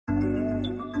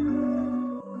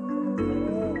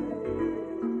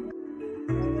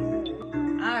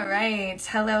right.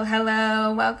 Hello,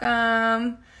 hello.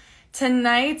 Welcome.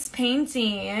 Tonight's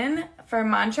painting for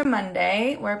Mantra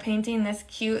Monday, we're painting this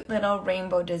cute little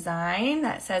rainbow design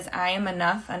that says I am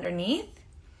enough underneath.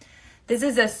 This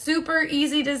is a super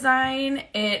easy design.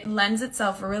 It lends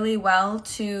itself really well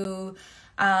to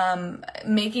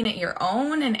making it your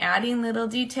own and adding little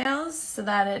details so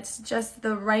that it's just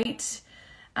the right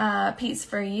piece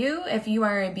for you. If you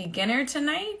are a beginner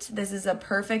tonight, this is a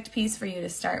perfect piece for you to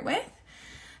start with.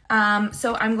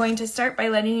 So I'm going to start by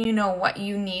letting you know what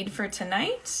you need for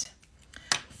tonight.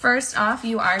 First off,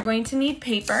 you are going to need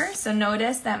paper. So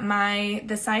notice that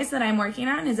the size that I'm working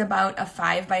on is about a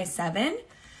 5 by 7.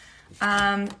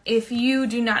 If you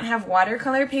do not have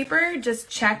watercolor paper, just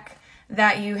check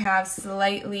that you have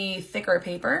slightly thicker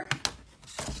paper.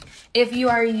 If you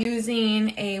are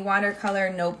using a watercolor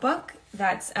notebook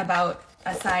that's about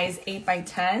a size 8 by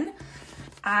 10,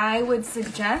 I would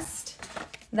suggest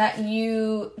that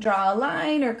you draw a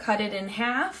line or cut it in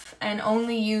half and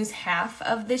only use half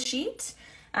of the sheet.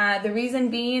 The reason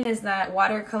being is that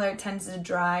watercolor tends to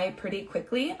dry pretty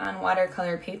quickly on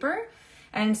watercolor paper.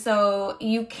 And so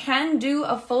you can do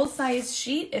a full-size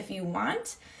sheet if you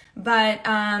want, but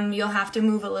you'll have to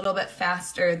move a little bit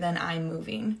faster than I'm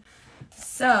moving.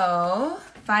 So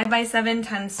 5 by 7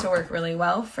 tends to work really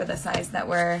well for the size that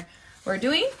we're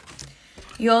doing.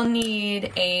 You'll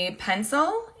need a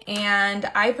pencil, and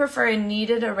I prefer a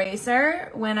kneaded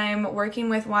eraser when I'm working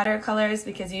with watercolors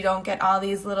because you don't get all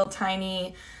these little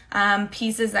tiny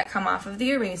pieces that come off of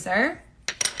the eraser.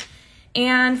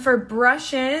 And for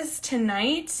brushes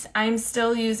tonight, I'm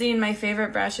still using my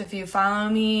favorite brush. If you follow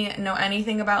me, know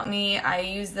anything about me, I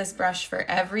use this brush for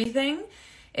everything.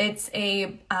 It's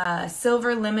a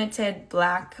Silver Limited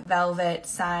Black Velvet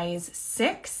size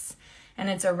 6, and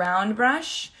it's a round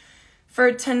brush.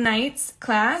 For tonight's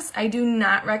class, I do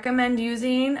not recommend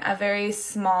using a very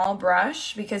small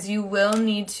brush because you will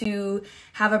need to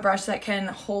have a brush that can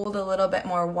hold a little bit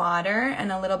more water and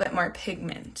a little bit more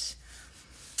pigment.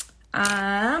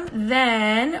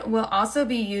 Then we'll also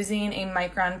be using a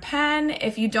micron pen.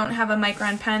 If you don't have a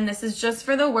micron pen, this is just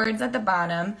for the words at the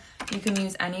bottom. You can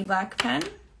use any black pen.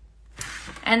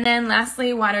 And then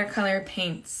lastly, watercolor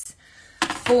paints.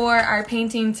 For our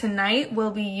painting tonight,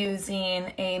 we'll be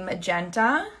using a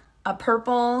magenta, a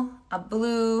purple, a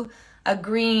blue, a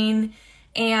green,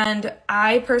 and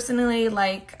I personally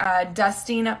like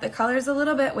dusting up the colors a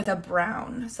little bit with a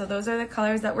brown. So those are the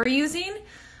colors that we're using.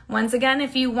 Once again,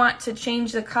 if you want to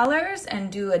change the colors and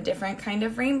do a different kind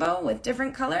of rainbow with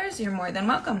different colors, you're more than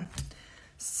welcome.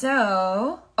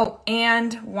 So, oh,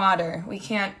 and water. We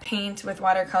can't paint with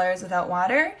watercolors without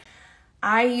water.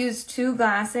 I use 2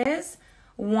 glasses,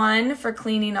 one for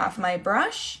cleaning off my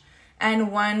brush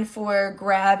and one for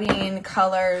grabbing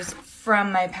colors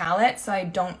from my palette so I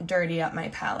don't dirty up my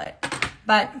palette.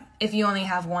 But if you only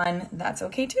have one, that's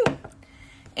okay too.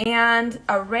 And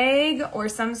a rag or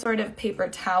some sort of paper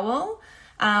towel.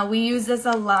 We use this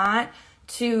a lot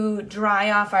to dry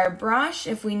off our brush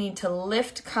if we need to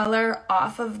lift color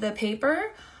off of the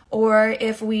paper or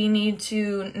if we need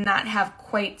to not have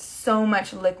quite so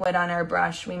much liquid on our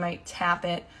brush. We might tap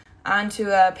it onto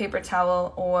a paper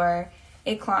towel or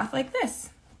a cloth like this.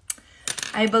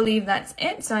 I believe that's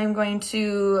it, so I'm going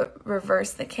to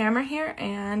reverse the camera here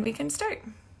and we can start.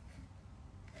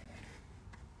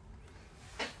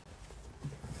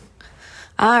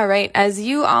 All right, as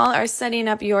you all are setting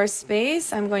up your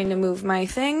space, I'm going to move my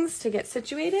things to get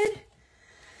situated.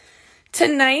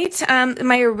 Tonight,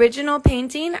 my original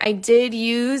painting, I did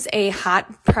use a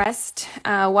hot pressed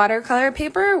watercolor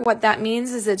paper. What that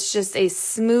means is it's just a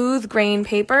smooth grain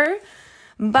paper.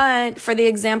 But for the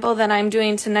example that I'm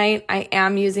doing tonight, I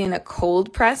am using a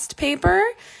cold pressed paper.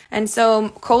 And so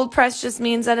cold pressed just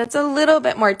means that it's a little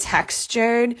bit more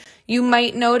textured. You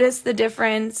might notice the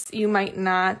difference, you might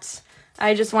not.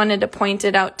 I just wanted to point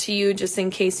it out to you just in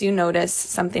case you notice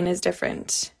something is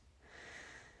different.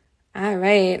 All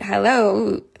right,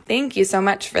 hello. Thank you so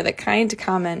much for the kind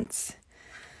comments.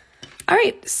 All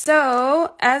right,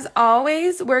 so as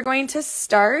always, we're going to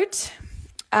start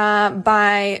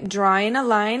by drawing a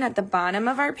line at the bottom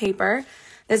of our paper.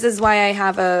 This is why I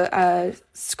have a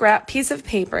scrap piece of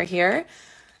paper here.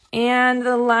 And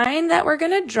the line that we're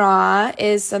going to draw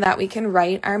is so that we can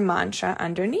write our mantra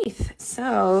underneath.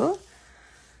 So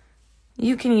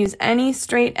you can use any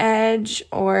straight edge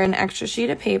or an extra sheet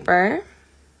of paper.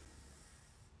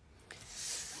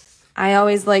 I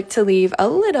always like to leave a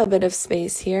little bit of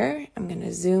space here. I'm going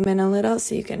to zoom in a little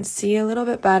so you can see a little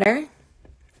bit better.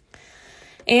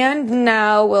 And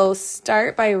now we'll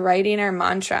start by writing our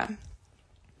mantra.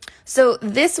 So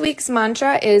this week's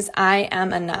mantra is I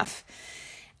am enough.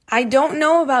 I don't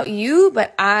know about you,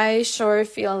 but I sure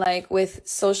feel like with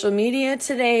social media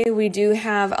today, we do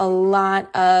have a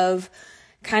lot of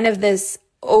kind of this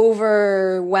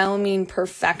overwhelming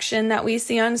perfection that we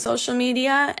see on social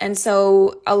media. And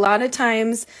so a lot of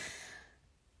times,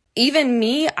 even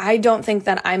me, I don't think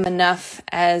that I'm enough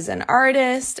as an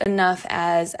artist, enough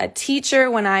as a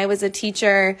teacher when I was a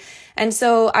teacher. And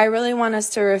so I really want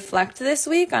us to reflect this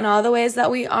week on all the ways that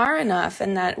we are enough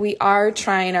and that we are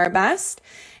trying our best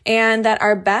and that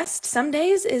our best some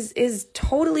days is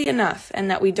totally enough and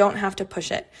that we don't have to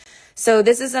push it. So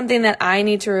this is something that I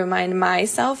need to remind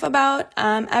myself about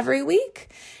every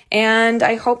week. And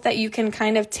I hope that you can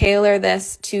kind of tailor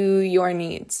this to your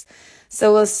needs.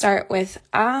 So we'll start with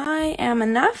I am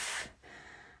enough,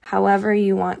 however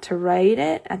you want to write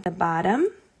it at the bottom.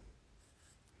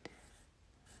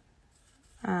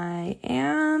 I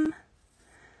am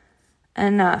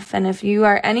enough. And if you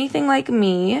are anything like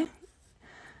me,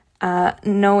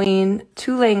 knowing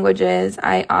 2 languages,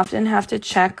 I often have to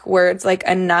check words like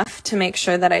enough to make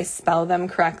sure that I spell them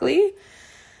correctly.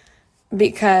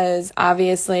 Because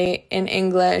obviously in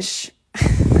English,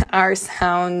 our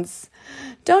sounds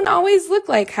don't always look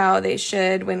like how they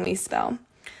should when we spell.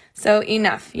 So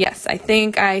enough. Yes, I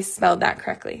think I spelled that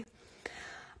correctly.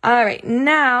 All right,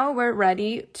 now we're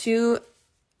ready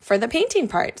for the painting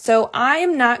part. So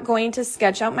I'm not going to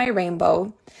sketch out my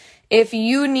rainbow. If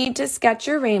you need to sketch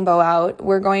your rainbow out,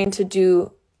 we're going to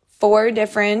do 4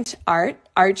 different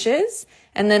arches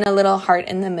and then a little heart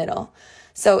in the middle.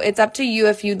 So it's up to you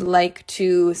if you'd like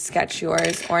to sketch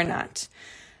yours or not.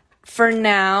 For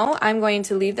now, I'm going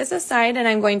to leave this aside and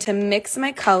I'm going to mix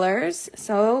my colors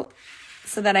so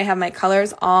that I have my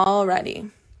colors all ready.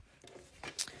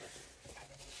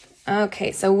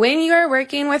 Okay, so when you are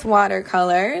working with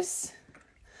watercolors,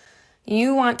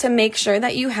 you want to make sure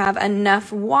that you have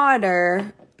enough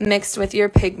water mixed with your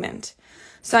pigment.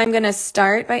 So I'm going to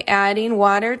start by adding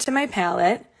water to my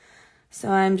palette. So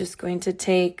I'm just going to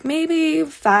take maybe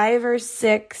 5 or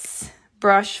 6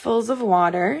 brushfuls of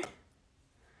water.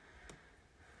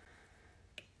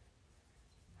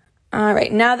 All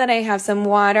right, now that I have some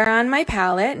water on my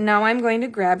palette, now I'm going to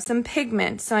grab some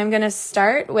pigment. So I'm going to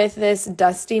start with this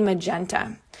dusty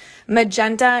magenta.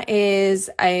 Magenta is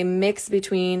a mix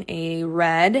between a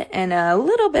red and a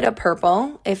little bit of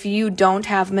purple. If you don't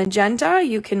have magenta,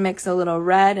 you can mix a little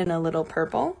red and a little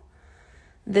purple.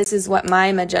 This is what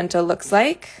my magenta looks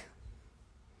like.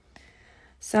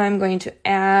 So I'm going to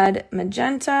add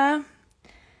magenta.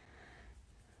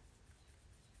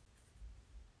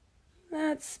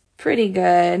 That's pretty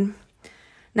good.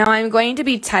 Now I'm going to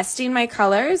be testing my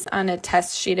colors on a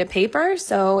test sheet of paper.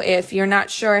 So if you're not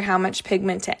sure how much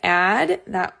pigment to add,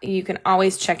 that you can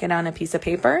always check it on a piece of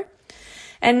paper.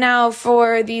 And now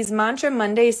for these Mantra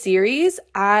Monday series,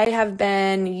 I have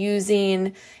been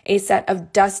using a set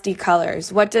of dusty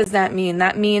colors. What does that mean?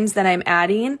 That means that I'm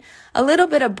adding a little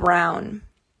bit of brown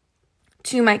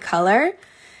to my color.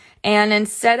 And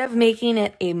instead of making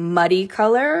it a muddy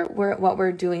color, what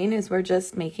we're doing is we're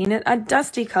just making it a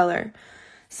dusty color.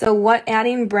 So what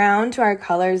adding brown to our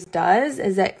colors does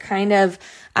is it kind of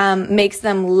makes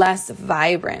them less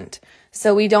vibrant.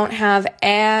 So we don't have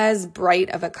as bright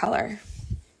of a color.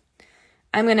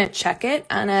 I'm going to check it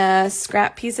on a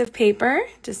scrap piece of paper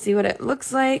to see what it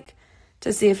looks like,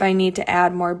 to see if I need to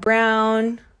add more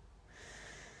brown.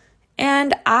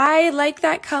 And I like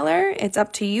that color. It's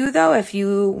up to you though. If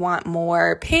you want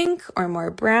more pink or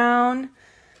more brown,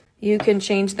 you can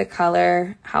change the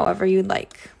color however you'd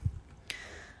like.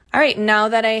 All right, now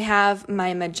that I have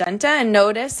my magenta, and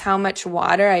notice how much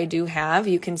water I do have.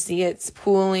 You can see it's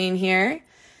pooling here.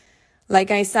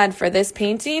 Like I said, for this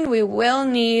painting, we will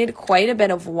need quite a bit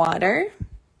of water.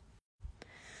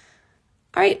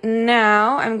 All right,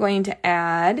 now I'm going to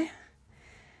add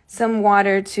some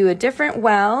water to a different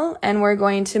well, and we're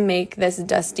going to make this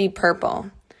dusty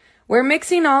purple. We're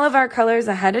mixing all of our colors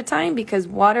ahead of time because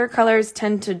watercolors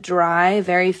tend to dry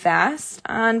very fast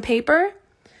on paper.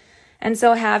 And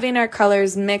so having our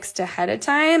colors mixed ahead of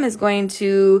time is going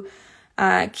to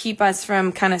keep us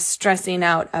from kind of stressing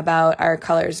out about our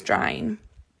colors drying.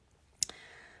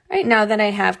 All right, now that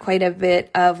I have quite a bit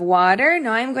of water,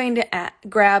 now I'm going to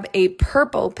grab a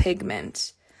purple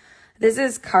pigment. This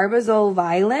is Carbazole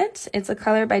Violet. It's a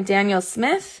color by Daniel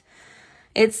Smith.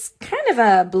 It's kind of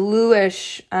a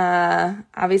bluish,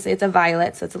 obviously it's a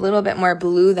violet, so it's a little bit more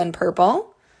blue than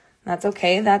purple. That's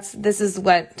okay. This is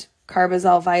what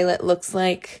Carbazole Violet looks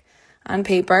like on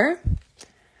paper.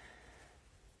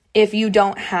 If you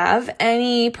don't have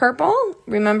any purple,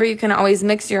 remember you can always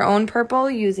mix your own purple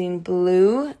using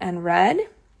blue and red.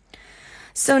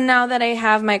 So now that I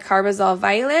have my Carbazole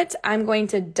Violet, I'm going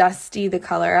to dusty the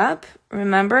color up.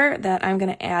 Remember that I'm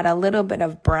going to add a little bit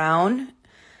of brown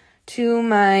to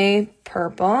my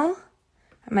purple.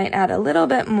 I might add a little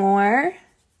bit more.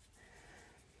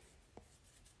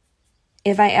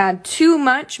 If I add too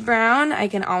much brown, I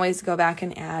can always go back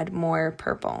and add more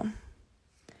purple.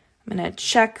 I'm going to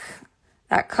check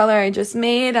that color I just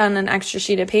made on an extra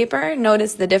sheet of paper.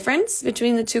 Notice the difference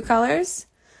between the two colors.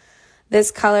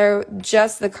 This color,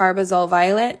 just the Carbazole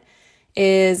Violet,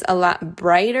 is a lot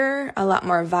brighter, a lot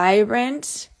more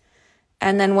vibrant.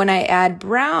 And then when I add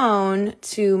brown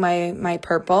to my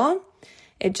purple,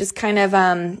 it just kind of,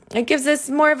 it gives this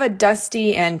more of a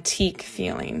dusty antique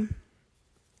feeling.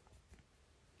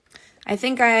 I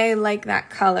think I like that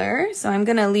color, so I'm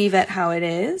going to leave it how it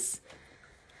is.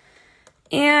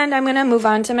 And I'm going to move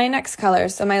on to my next color.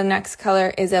 So my next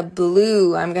color is a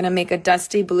blue. I'm going to make a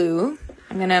dusty blue.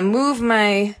 I'm going to move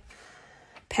my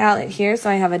palette here so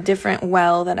I have a different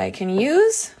well that I can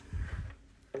use.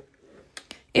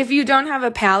 If you don't have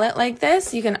a palette like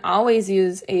this, you can always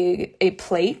use a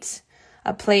plate.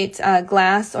 A plate,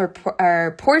 glass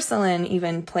or porcelain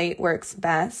even plate works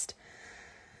best.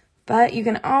 But you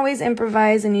can always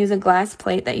improvise and use a glass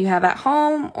plate that you have at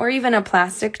home or even a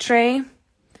plastic tray.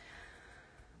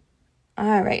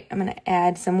 All right, I'm going to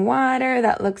add some water.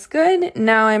 That looks good.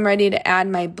 Now I'm ready to add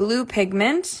my blue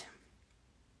pigment.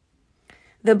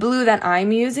 The blue that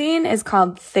I'm using is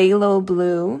called Phthalo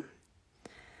Blue.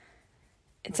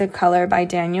 It's a color by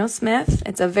Daniel Smith.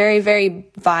 It's a very, very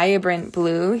vibrant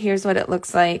blue. Here's what it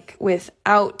looks like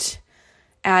without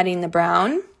adding the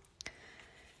brown.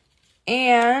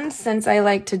 And since I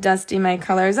like to dusty my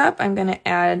colors up, I'm going to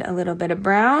add a little bit of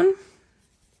brown.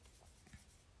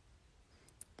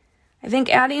 I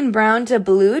think adding brown to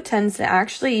blue tends to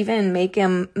actually even make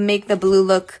the blue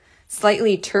look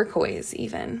slightly turquoise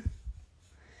even.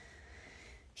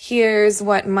 Here's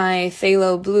what my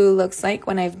phthalo blue looks like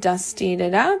when I've dustied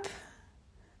it up.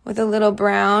 With a little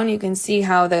brown, you can see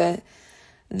how the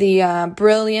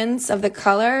brilliance of the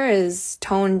color is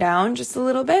toned down just a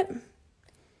little bit.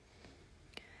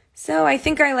 So I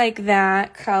think I like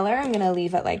that color. I'm going to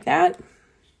leave it like that.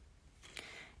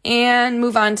 And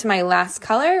move on to my last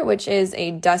color, which is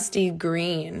a dusty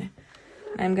green.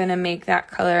 I'm going to make that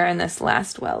color in this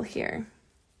last well here.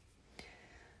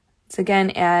 It's again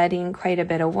adding quite a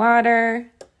bit of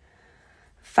water,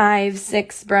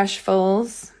 5-6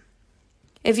 brushfuls.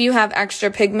 If you have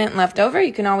extra pigment left over,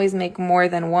 you can always make more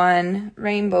than one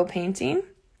rainbow painting.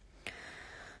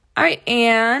 All right,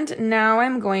 and now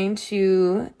I'm going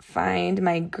to find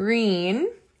my green.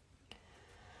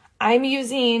 I'm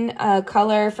using a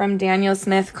color from Daniel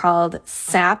Smith called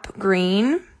Sap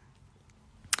Green.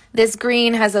 This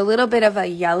green has a little bit of a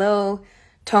yellow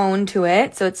tone to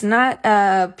it, so it's not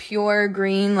a pure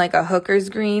green like a hooker's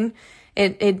green.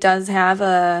 It does have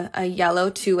a yellow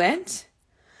to it.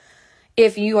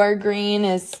 If your green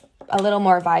is a little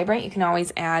more vibrant, you can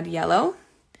always add yellow.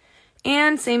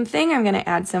 And same thing, I'm going to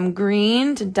add some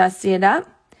green to dusty it up.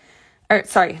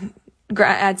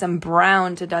 Add some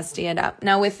brown to dusty it up.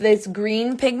 Now with this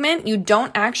green pigment, you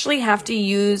don't actually have to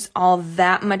use all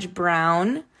that much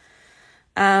brown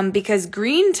because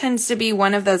green tends to be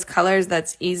one of those colors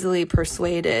that's easily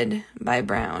persuaded by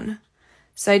brown.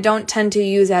 So I don't tend to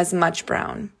use as much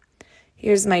brown.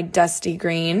 Here's my dusty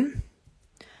green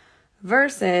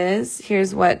versus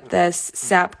here's what this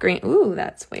sap green, ooh,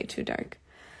 that's way too dark.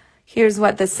 Here's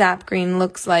what the sap green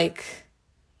looks like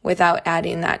without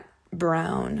adding that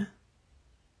brown.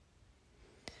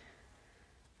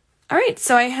 All right,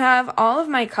 so I have all of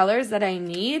my colors that I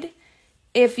need.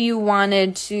 If you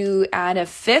wanted to add a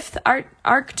fifth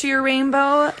arc to your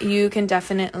rainbow, you can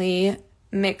definitely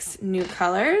mix new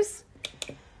colors.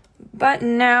 But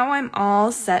now I'm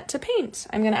all set to paint.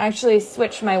 I'm going to actually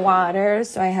switch my water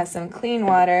so I have some clean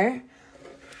water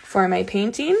for my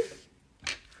painting.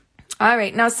 All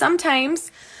right, now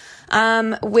sometimes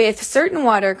with certain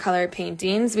watercolor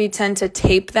paintings, we tend to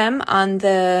tape them on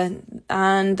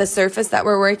the surface that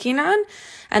we're working on,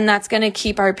 and that's going to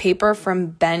keep our paper from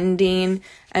bending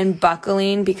and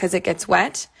buckling because it gets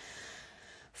wet.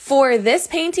 For this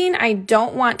painting, I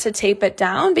don't want to tape it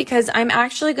down because I'm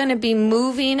actually going to be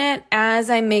moving it as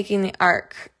I'm making the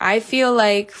arc. I feel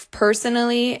like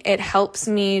personally it helps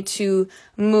me to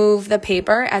move the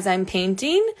paper as I'm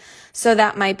painting so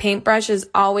that my paintbrush is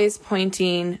always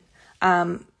pointing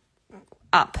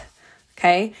up,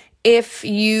 okay? If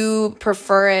you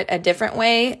prefer it a different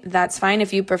way, that's fine.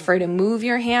 If you prefer to move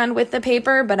your hand with the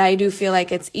paper, but I do feel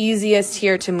like it's easiest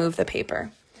here to move the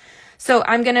paper. So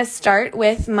I'm going to start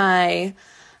with my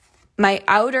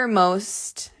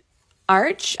outermost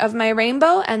arch of my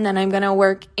rainbow, and then I'm going to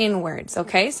work inwards,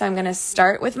 okay? So I'm going to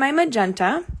start with my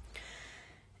magenta.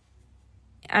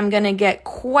 I'm going to get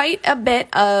quite a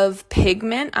bit of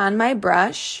pigment on my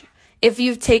brush. If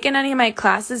you've taken any of my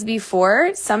classes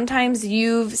before, sometimes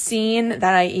you've seen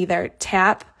that I either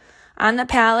tap on the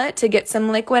palette to get some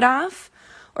liquid off,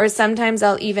 or sometimes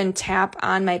I'll even tap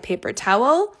on my paper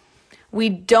towel. We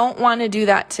don't want to do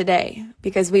that today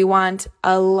because we want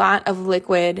a lot of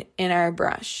liquid in our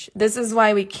brush. This is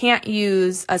why we can't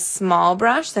use a small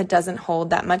brush that doesn't hold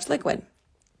that much liquid.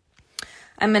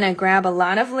 I'm going to grab a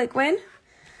lot of liquid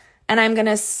and I'm going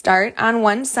to start on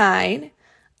one side.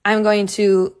 I'm going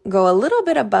to go a little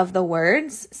bit above the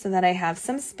words so that I have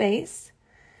some space.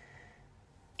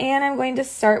 And I'm going to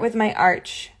start with my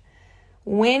arch.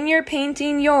 When you're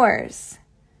painting yours,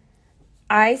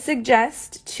 I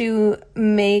suggest to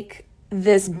make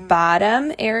this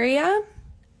bottom area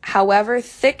however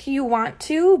thick you want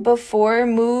to before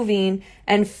moving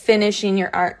and finishing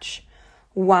your arch.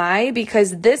 Why?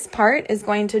 Because this part is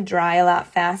going to dry a lot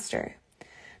faster.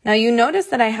 Now you notice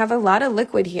that I have a lot of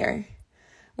liquid here,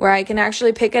 where I can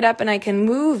actually pick it up and I can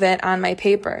move it on my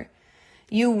paper.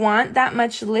 You want that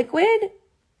much liquid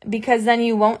because then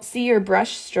you won't see your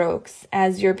brush strokes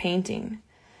as you're painting.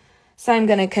 So I'm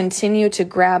going to continue to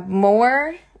grab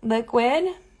more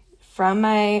liquid from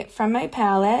my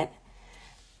palette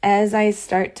as I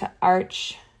start to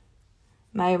arch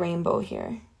my rainbow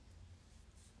here.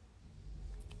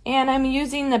 And I'm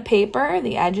using the paper,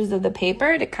 the edges of the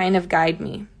paper, to kind of guide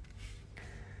me.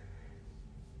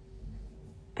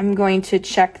 I'm going to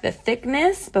check the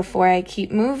thickness before I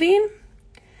keep moving.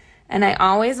 And I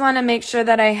always want to make sure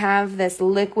that I have this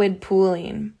liquid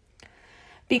pooling,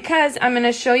 because I'm going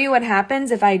to show you what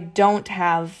happens if I don't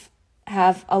have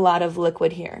a lot of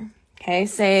liquid here. Okay,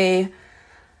 say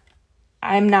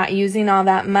I'm not using all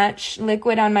that much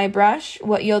liquid on my brush.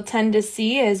 What you'll tend to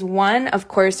see is, one, of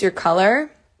course, your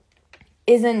color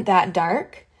isn't that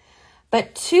dark,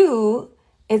 but two,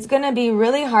 it's going to be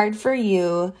really hard for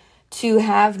you to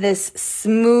have this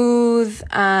smooth,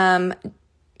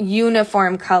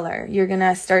 uniform color. You're going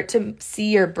to start to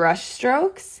see your brush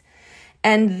strokes,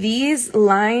 and these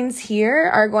lines here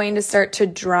are going to start to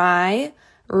dry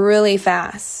really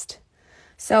fast.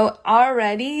 So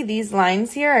already these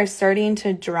lines here are starting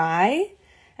to dry,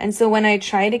 and so when I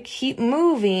try to keep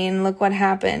moving, look what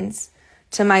happens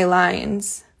to my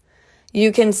lines.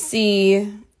 You can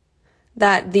see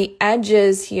that the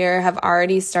edges here have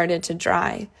already started to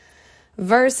dry.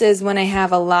 Versus when I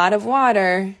have a lot of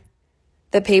water,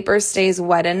 the paper stays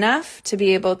wet enough to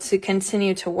be able to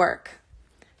continue to work.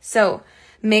 So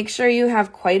make sure you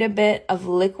have quite a bit of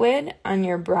liquid on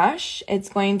your brush. It's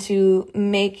going to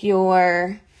make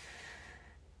your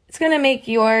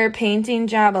painting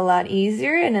job a lot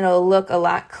easier, and it'll look a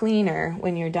lot cleaner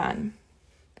when you're done.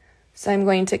 So I'm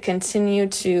going to continue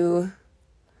to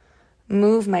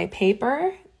move my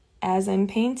paper as I'm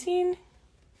painting.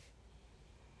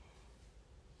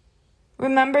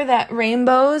 Remember that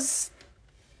rainbows,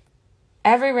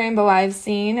 every rainbow I've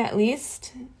seen, at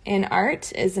least in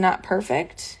art, is not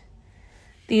perfect.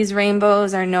 These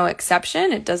rainbows are no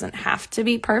exception. It doesn't have to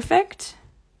be perfect.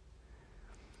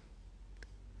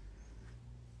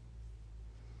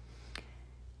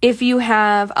 If you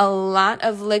have a lot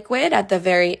of liquid at the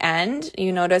very end,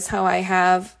 you notice how I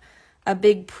have a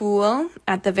big pool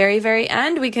at the very, very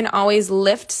end, we can always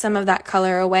lift some of that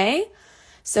color away.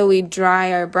 So we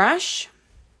dry our brush,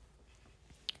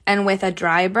 and with a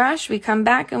dry brush, we come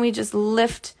back and we just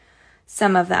lift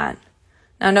some of that.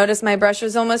 Now notice my brush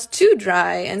was almost too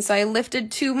dry, and so I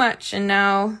lifted too much, and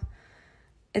now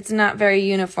it's not very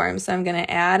uniform. So I'm going to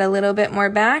add a little bit more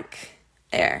back.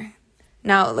 There.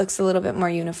 Now it looks a little bit more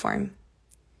uniform.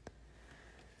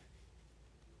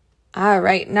 All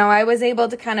right, now I was able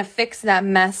to kind of fix that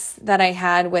mess that I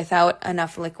had without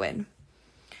enough liquid.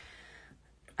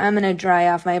 I'm going to dry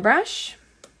off my brush,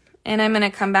 and I'm going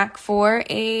to come back for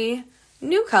a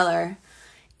new color.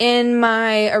 In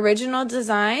my original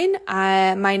design,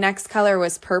 my next color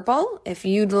was purple. If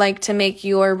you'd like to make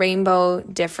your rainbow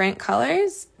different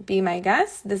colors, be my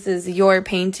guest. This is your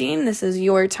painting. This is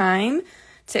your time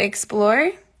to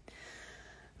explore.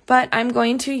 But I'm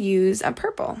going to use a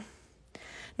purple.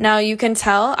 Now you can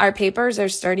tell our papers are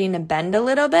starting to bend a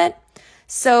little bit.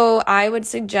 So I would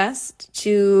suggest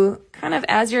to kind of,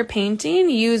 as you're painting,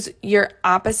 use your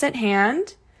opposite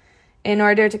hand in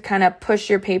order to kind of push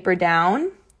your paper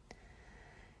down.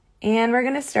 And we're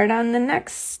going to start on the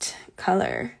next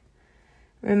color.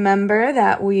 Remember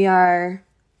that we are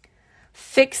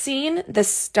fixing the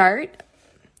start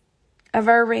of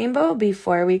our rainbow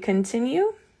before we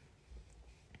continue.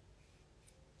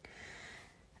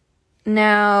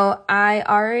 Now, I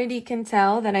already can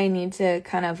tell that I need to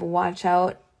kind of watch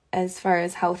out as far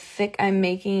as how thick I'm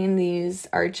making these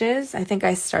arches. I think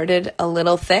I started a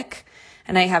little thick,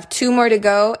 and I have 2 more to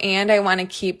go, and I want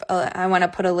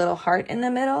to put a little heart in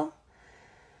the middle.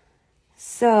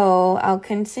 So I'll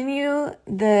continue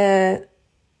the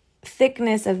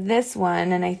thickness of this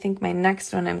one, and I think my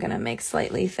next one I'm going to make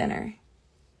slightly thinner.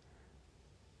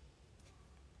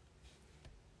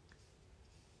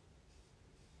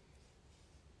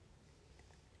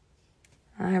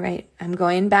 All right, I'm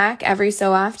going back every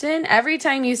so often. Every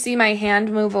time you see my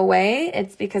hand move away,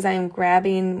 it's because I'm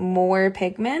grabbing more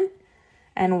pigment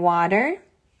and water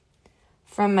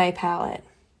from my palette.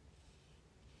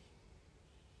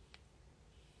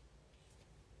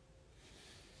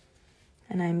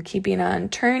 And I'm keeping on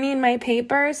turning my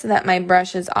paper so that my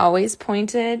brush is always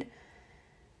pointed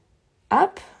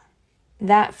up.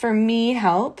 That for me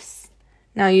helps.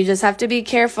 Now you just have to be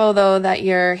careful though that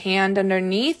your hand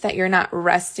underneath, that you're not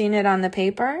resting it on the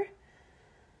paper.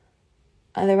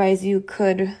 Otherwise you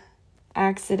could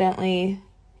accidentally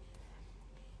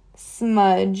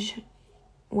smudge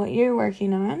what you're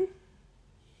working on.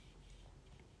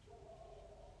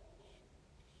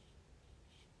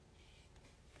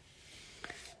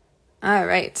 All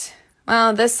right.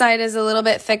 Well, this side is a little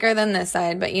bit thicker than this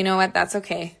side, but you know what? That's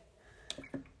okay.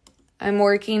 I'm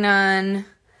working on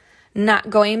not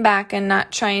going back and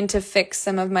not trying to fix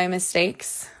some of my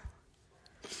mistakes.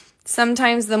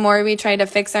 Sometimes the more we try to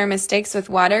fix our mistakes with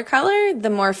watercolor, the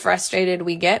more frustrated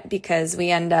we get because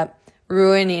we end up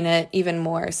ruining it even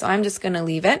more. So I'm just going to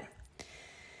leave it.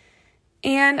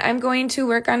 And I'm going to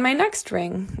work on my next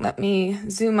ring. Let me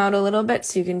zoom out a little bit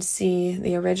so you can see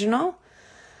the original.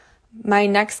 My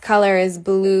next color is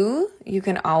blue. You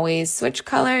can always switch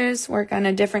colors, work on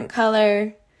a different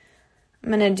color. I'm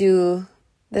going to do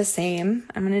the same.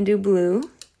 I'm going to do blue.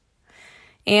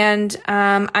 And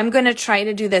I'm going to try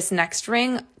to do this next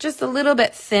ring just a little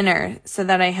bit thinner so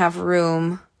that I have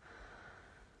room.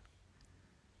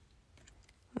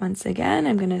 Once again,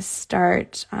 I'm going to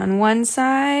start on one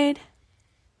side.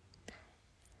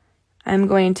 I'm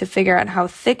going to figure out how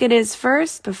thick it is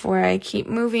first before I keep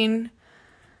moving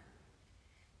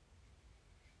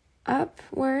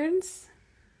upwards.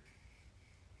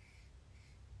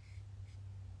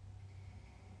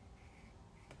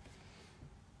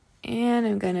 And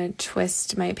I'm going to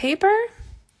twist my paper.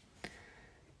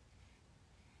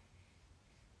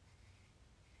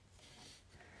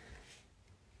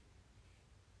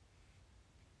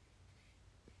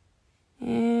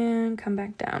 And come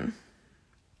back down.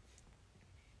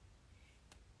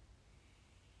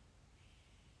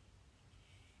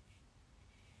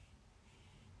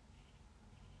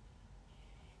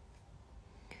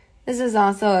 This is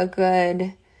also a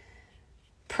good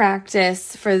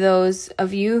practice for those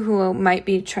of you who might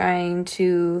be trying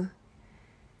to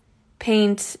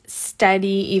paint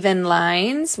steady, even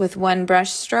lines with one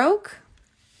brush stroke.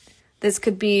 This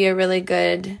could be a really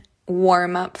good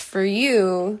warm-up for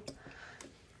you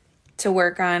to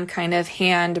work on kind of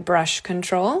hand brush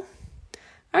control.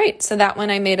 All right, so that one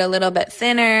I made a little bit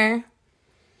thinner.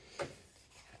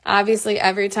 Obviously,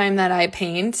 every time that I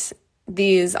paint,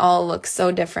 these all look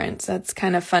so different. So it's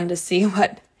kind of fun to see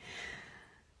what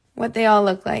they all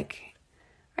look like.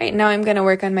 All right, now I'm going to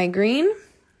work on my green.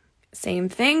 Same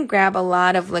thing, grab a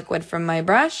lot of liquid from my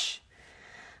brush.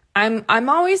 I'm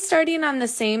always starting on the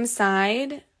same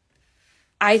side.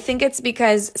 I think it's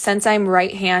because since I'm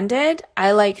right-handed,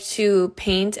 I like to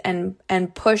paint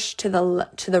and push to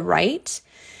the right.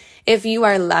 If you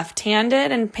are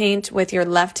left-handed and paint with your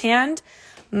left hand,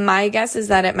 my guess is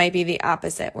that it might be the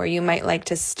opposite, where you might like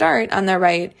to start on the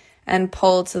right and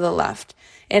pull to the left.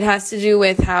 It has to do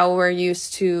with how we're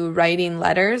used to writing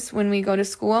letters when we go to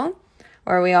school,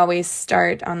 or we always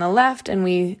start on the left and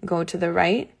we go to the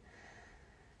right.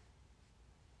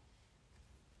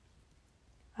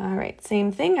 All right,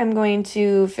 same thing. I'm going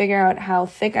to figure out how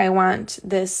thick I want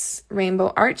this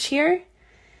rainbow arch here.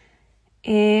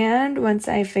 And once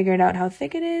I figured out how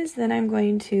thick it is, then I'm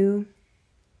going to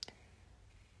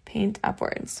paint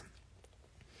upwards.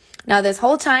 Now this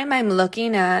whole time I'm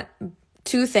looking at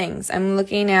two things. I'm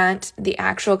looking at the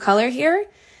actual color here,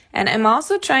 and I'm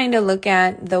also trying to look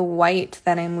at the white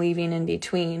that I'm leaving in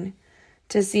between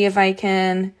to see if I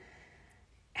can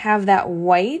have that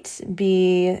white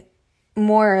be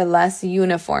more or less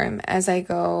uniform as I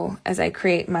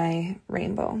create my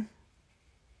rainbow.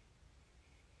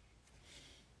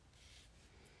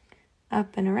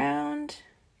 Up and around.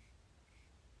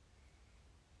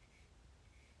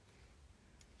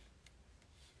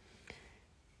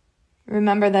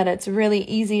 Remember that it's really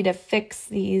easy to fix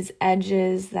these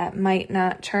edges that might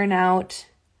not turn out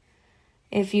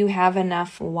if you have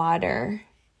enough water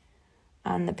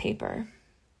on the paper.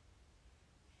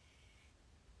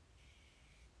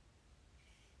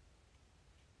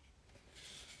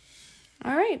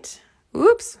 All right.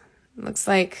 Oops. Looks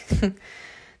like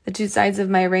the two sides of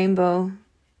my rainbow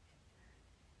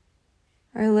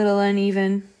are a little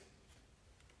uneven.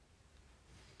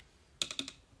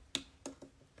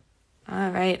 All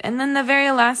right, and then the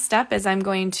very last step is I'm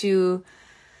going to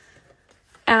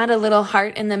add a little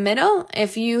heart in the middle.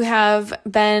 If you have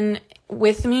been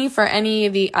with me for any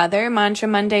of the other Mantra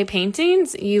Monday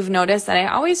paintings, you've noticed that I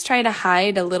always try to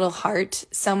hide a little heart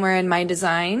somewhere in my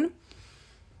design.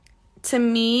 To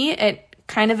me, it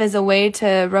kind of is a way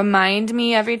to remind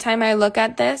me every time I look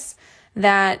at this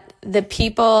that the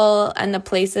people and the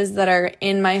places that are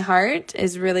in my heart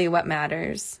is really what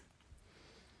matters.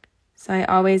 So I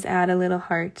always add a little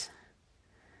heart.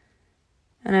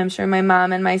 And I'm sure my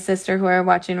mom and my sister who are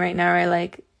watching right now are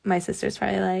like, my sister's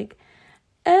probably like,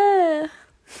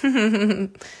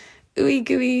 ooey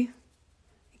gooey.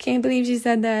 I can't believe she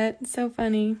said that. It's so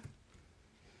funny.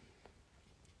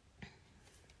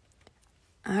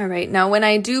 All right, now when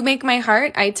I do make my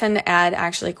heart, I tend to add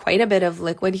actually quite a bit of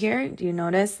liquid here. Do you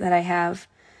notice that I have,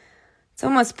 it's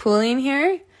almost pooling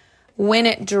here. When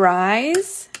it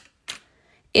dries,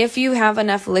 if you have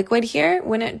enough liquid here,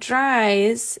 when it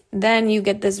dries, then you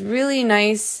get this really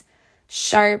nice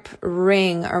sharp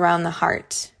ring around the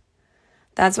heart.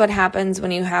 That's what happens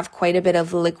when you have quite a bit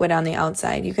of liquid on the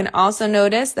outside. You can also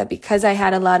notice that because I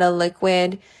had a lot of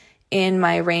liquid in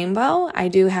my rainbow, I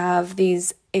do have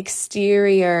these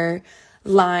exterior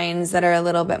lines that are a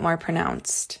little bit more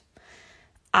pronounced.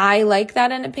 I like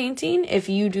that in a painting. If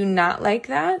you do not like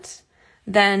that,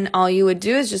 then all you would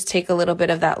do is just take a little bit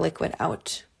of that liquid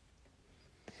out.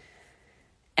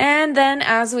 And then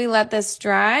as we let this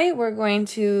dry, we're going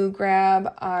to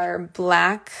grab our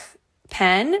black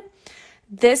pen.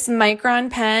 This micron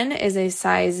pen is a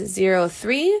size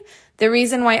 03. The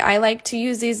reason why I like to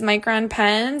use these micron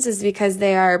pens is because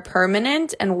they are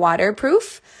permanent and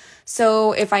waterproof.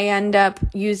 So if I end up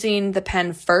using the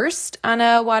pen first on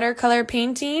a watercolor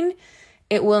painting,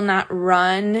 it will not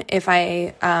run if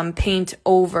I paint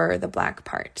over the black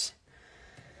part.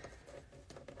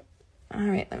 All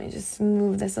right, let me just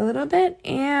move this a little bit.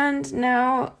 And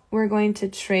now we're going to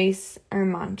trace our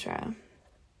mantra.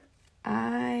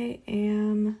 I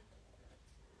am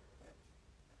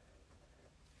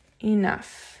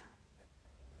enough.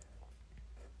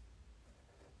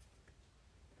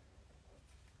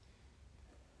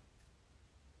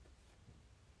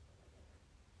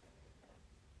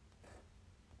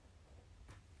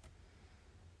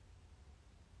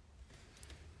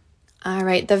 All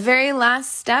right, the very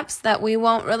last steps that we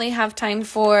won't really have time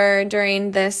for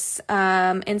during this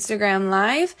Instagram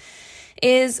Live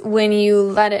is when you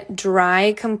let it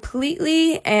dry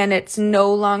completely and it's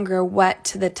no longer wet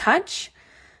to the touch,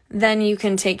 then you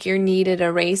can take your kneaded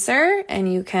eraser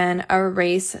and you can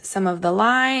erase some of the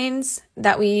lines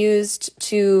that we used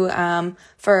to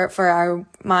for our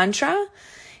mantra.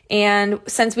 And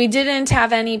since we didn't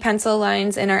have any pencil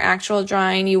lines in our actual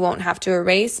drawing, you won't have to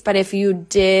erase. But if you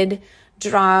did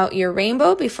draw out your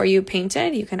rainbow before you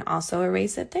painted, you can also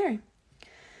erase it there.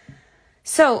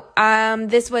 So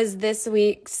this was this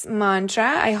week's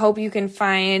mantra. I hope you can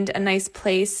find a nice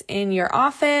place in your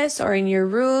office or in your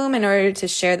room in order to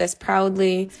share this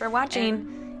proudly. Thanks for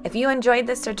watching. If you enjoyed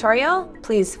this tutorial,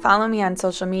 please follow me on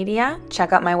social media,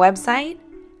 check out my website,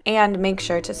 and make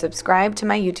sure to subscribe to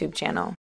my YouTube channel.